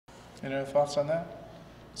Any other thoughts on that?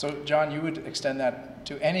 So, John, you would extend that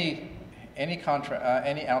to any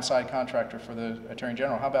outside contractor for the Attorney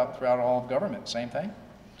General. How about throughout all of government? Same thing?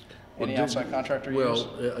 Any outside contractor use?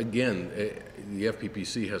 Well, again, the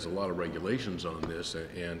FPPC has a lot of regulations on this,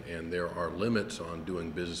 and there are limits on doing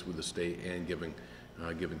business with the state and giving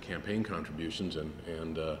campaign contributions,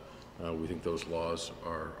 and we think those laws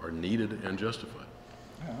are needed and justified.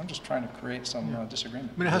 Yeah, I'm just trying to create some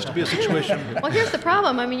disagreement. I mean, it has to be a situation. Well, here's the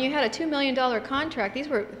problem. I mean, you had a $2 million contract.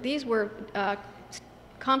 These were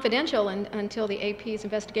confidential until the AP's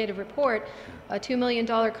investigative report. A $2 million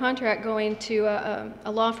contract going to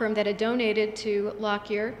a law firm that had donated to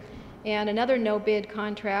Lockyer, and another no-bid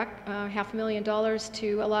contract, $500,000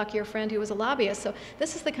 to a Lockyer friend who was a lobbyist. So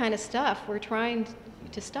this is the kind of stuff we're trying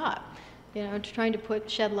to stop, trying to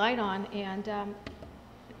shed light on. And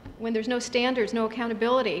when there's no standards, no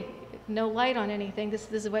accountability, no light on anything,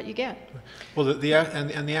 this is what you get. Well, the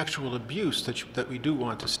actual abuse that we do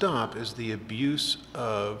want to stop is the abuse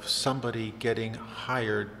of somebody getting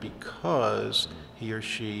hired because he or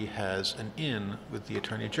she has an in with the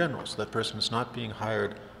Attorney General. So that person is not being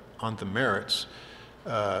hired on the merits,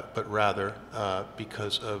 but rather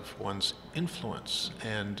because of one's influence.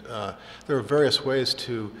 And there are various ways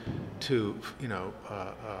to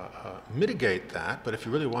mitigate that. But if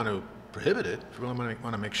you really want to prohibit it, if you really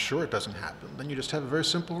want to make sure it doesn't happen, then you just have a very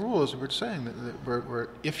simple rule, as we were saying, where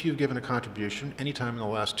if you've given a contribution any time in the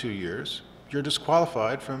last 2 years, you're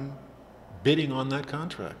disqualified from bidding on that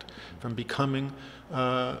contract, from becoming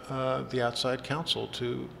the outside counsel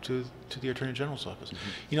to the Attorney General's office.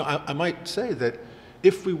 Mm-hmm. I might say that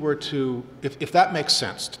if we were to, if that makes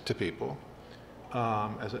sense to people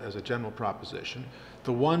as a general proposition,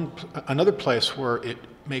 another place where it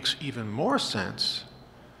makes even more sense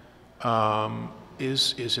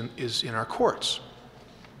is in our courts.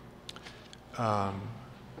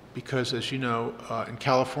 Because, as you know, in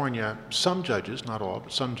California, some judges, not all,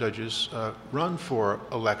 but some judges run for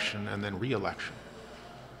election and then re-election.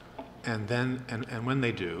 And when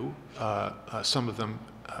they do, some of them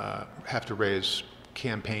have to raise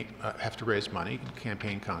money,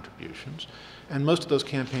 campaign contributions, and most of those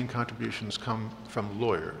campaign contributions come from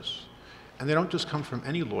lawyers. And they don't just come from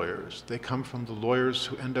any lawyers, they come from the lawyers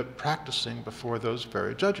who end up practicing before those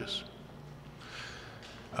very judges.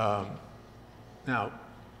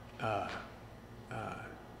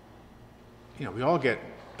 We all get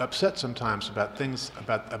upset sometimes about things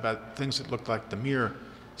that look like the mere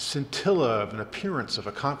scintilla of an appearance of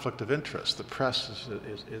a conflict of interest. The press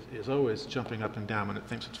is always jumping up and down when it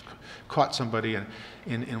thinks it's caught somebody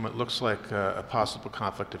in what looks like a possible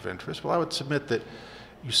conflict of interest. Well, I would submit that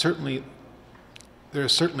there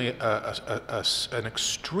is certainly an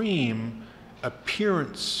extreme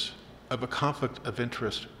appearance of a conflict of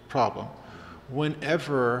interest problem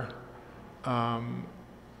whenever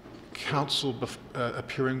counsel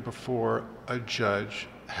appearing before a judge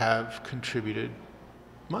have contributed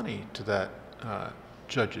money to that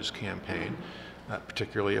judge's campaign,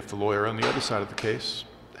 particularly if the lawyer on the other side of the case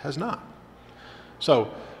has not.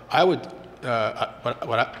 So I would,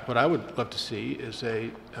 what I would love to see is a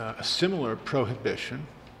similar prohibition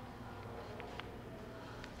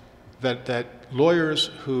that lawyers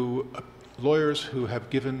who have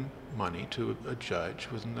given money to a judge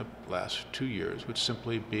within the last 2 years would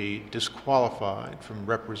simply be disqualified from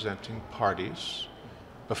representing parties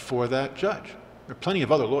before that judge. There are plenty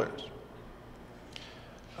of other lawyers,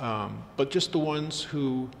 but just the ones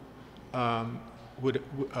who would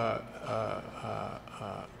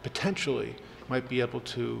potentially might be able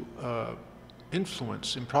to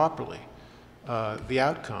influence improperly the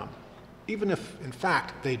outcome, even if in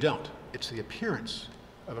fact they don't. It's the appearance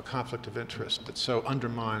of a conflict of interest that so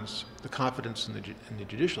undermines the confidence in the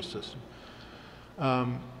judicial system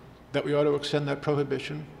that we ought to extend that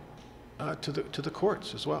prohibition to the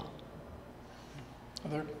courts as well.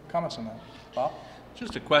 Other comments on that? Bob?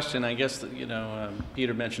 Just a question. I guess that,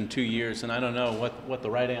 Peter mentioned 2 years, and I don't know what the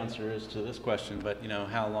right answer is to this question, but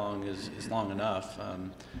how long is long enough?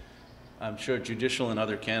 I'm sure judicial and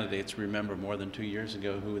other candidates remember more than 2 years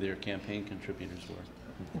ago who their campaign contributors were.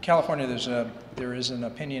 In California, there is an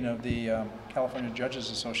opinion of the California Judges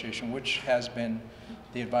Association, which has been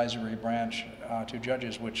the advisory branch to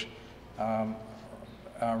judges, which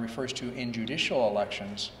refers to in judicial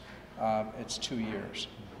elections, it's 2 years.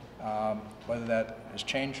 Whether that has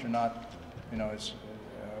changed or not, it's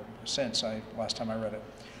since last time I read it.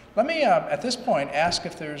 Let me, at this point, ask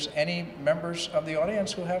if there's any members of the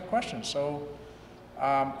audience who have questions. So,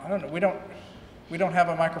 I don't know. We don't have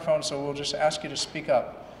a microphone, so we'll just ask you to speak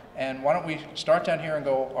up. And why don't we start down here and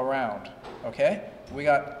go around, okay? We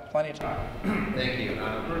got plenty of time. Thank you.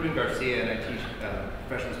 I'm Ruben Garcia, and I teach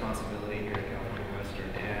professional responsibility here at California Western.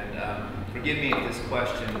 And forgive me if this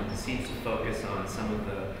question seems to focus on some of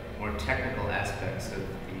the more technical aspects of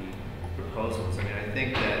the proposals. I mean, I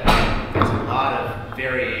think that there's a lot of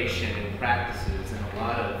variation in practices and a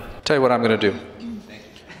lot of... Tell you what I'm going to do. Thank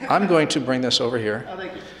you. I'm going to bring this over here. Oh,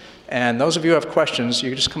 thank you. And those of you who have questions, you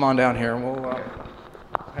can just come on down here and we'll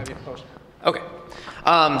have you post. Okay.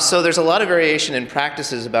 So there's a lot of variation in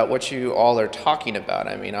practices about what you all are talking about.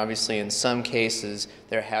 I mean, obviously, in some cases,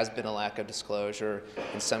 there has been a lack of disclosure.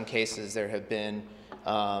 In some cases, there have been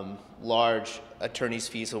large attorney's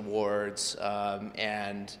fees awards.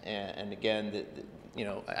 And again, you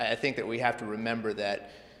know, I think that we have to remember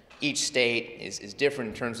that each state is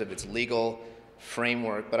different in terms of its legal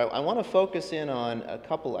framework. But I want to focus in on a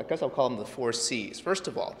couple, I guess I'll call them the 4 C's. First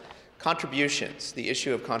of all, contributions, the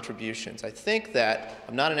issue of contributions. I think that,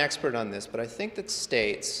 I'm not an expert on this, but I think that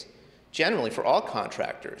states, generally for all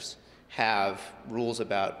contractors, have rules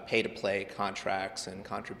about pay-to-play contracts and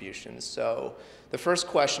contributions. So the first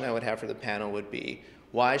question I would have for the panel would be,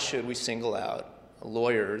 why should we single out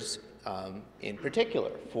lawyers in particular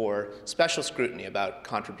for special scrutiny about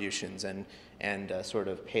contributions and sort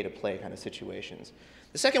of pay-to-play kind of situations?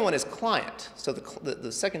 The second one is client. So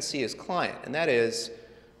the second C is client, and that is,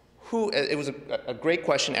 it was a great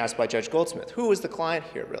question asked by Judge Goldsmith. Who is the client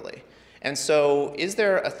here, really? And so is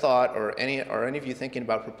there a thought, or any of you thinking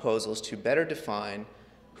about proposals to better define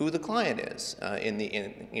who the client is? Bob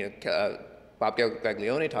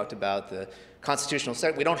Gaglione talked about the constitutional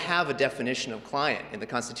set. We don't have a definition of client in the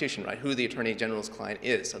Constitution, right? Who the Attorney General's client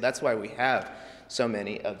is. So that's why we have so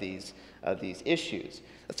many of these issues.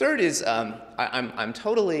 The third is I'm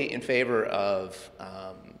totally in favor of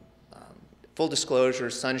full disclosure,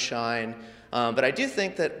 sunshine, but I do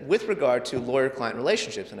think that with regard to lawyer-client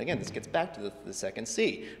relationships, and again, this gets back to the second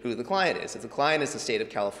C, who the client is. If the client is the state of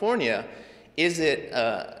California, is it,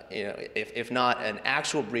 you know, if not an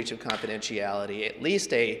actual breach of confidentiality, at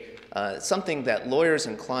least something that lawyers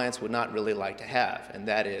and clients would not really like to have, and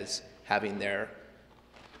that is having their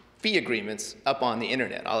fee agreements up on the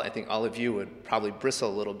internet. I think all of you would probably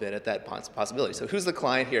bristle a little bit at that possibility. So who's the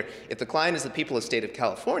client here? If the client is the people of the state of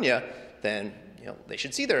California, then they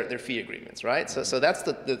should see their fee agreements, right? So that's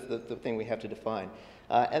the thing we have to define.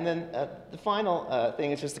 And then the final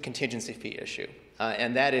thing is just the contingency fee issue.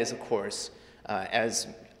 And that is, of course, as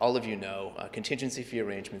all of you know, contingency fee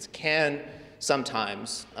arrangements can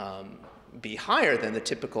sometimes be higher than the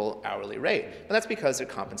typical hourly rate. But that's because they're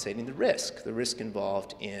compensating the risk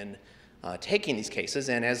involved in taking these cases.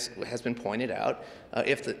 And as has been pointed out,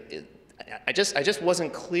 I just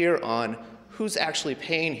wasn't clear on who's actually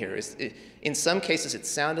paying here. In some cases, it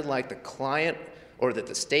sounded like the client or that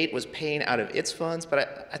the state was paying out of its funds,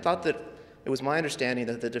 but I thought that it was my understanding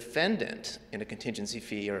that the defendant in a contingency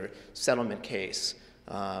fee or settlement case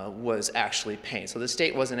was actually paying. So the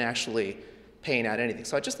state wasn't actually paying out anything.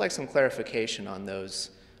 So I'd just like some clarification on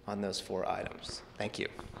those 4 items. Thank you.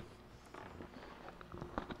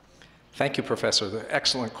 Thank you, Professor. They're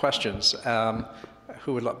excellent questions.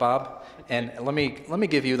 Who would Bob? And let me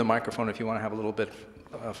give you the microphone if you want to have a little bit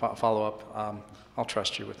follow up. I'll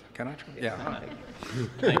trust you with. Can I? Yeah.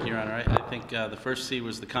 Thank you, Your Honor. I think the first C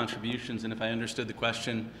was the contributions, and if I understood the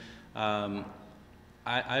question,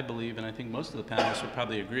 I believe, and I think most of the panelists would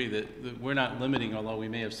probably agree that we're not limiting, although we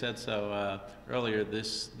may have said so earlier,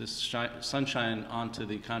 this sunshine onto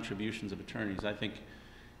the contributions of attorneys. I think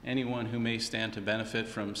anyone who may stand to benefit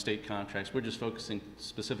from state contracts, we're just focusing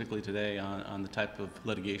specifically today on the type of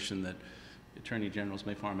litigation that attorney generals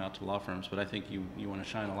may farm out to law firms, but I think you want to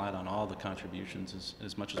shine a light on all the contributions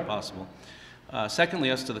as much as possible. Secondly,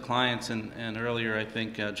 as to the clients, and earlier I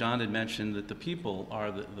think John had mentioned that the people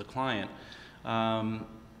are the client.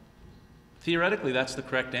 Theoretically, that's the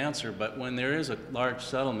correct answer, but when there is a large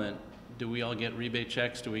settlement, do we all get rebate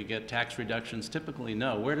checks? Do we get tax reductions? Typically,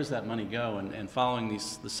 no. Where does that money go? And following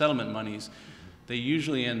the settlement monies, they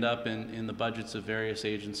usually end up in the budgets of various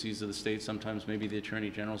agencies of the state. Sometimes maybe the Attorney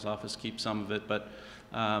General's office keeps some of it, but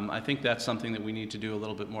I think that's something that we need to do a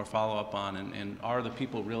little bit more follow-up on. And are the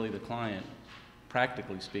people really the client,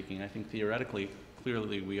 practically speaking? I think theoretically,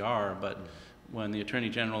 clearly we are, but when the Attorney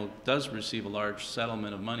General does receive a large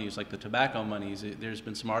settlement of monies, like the tobacco monies, there's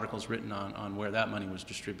been some articles written on where that money was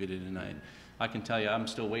distributed, and I can tell you I'm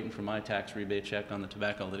still waiting for my tax rebate check on the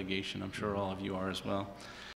tobacco litigation. I'm sure all of you are as well.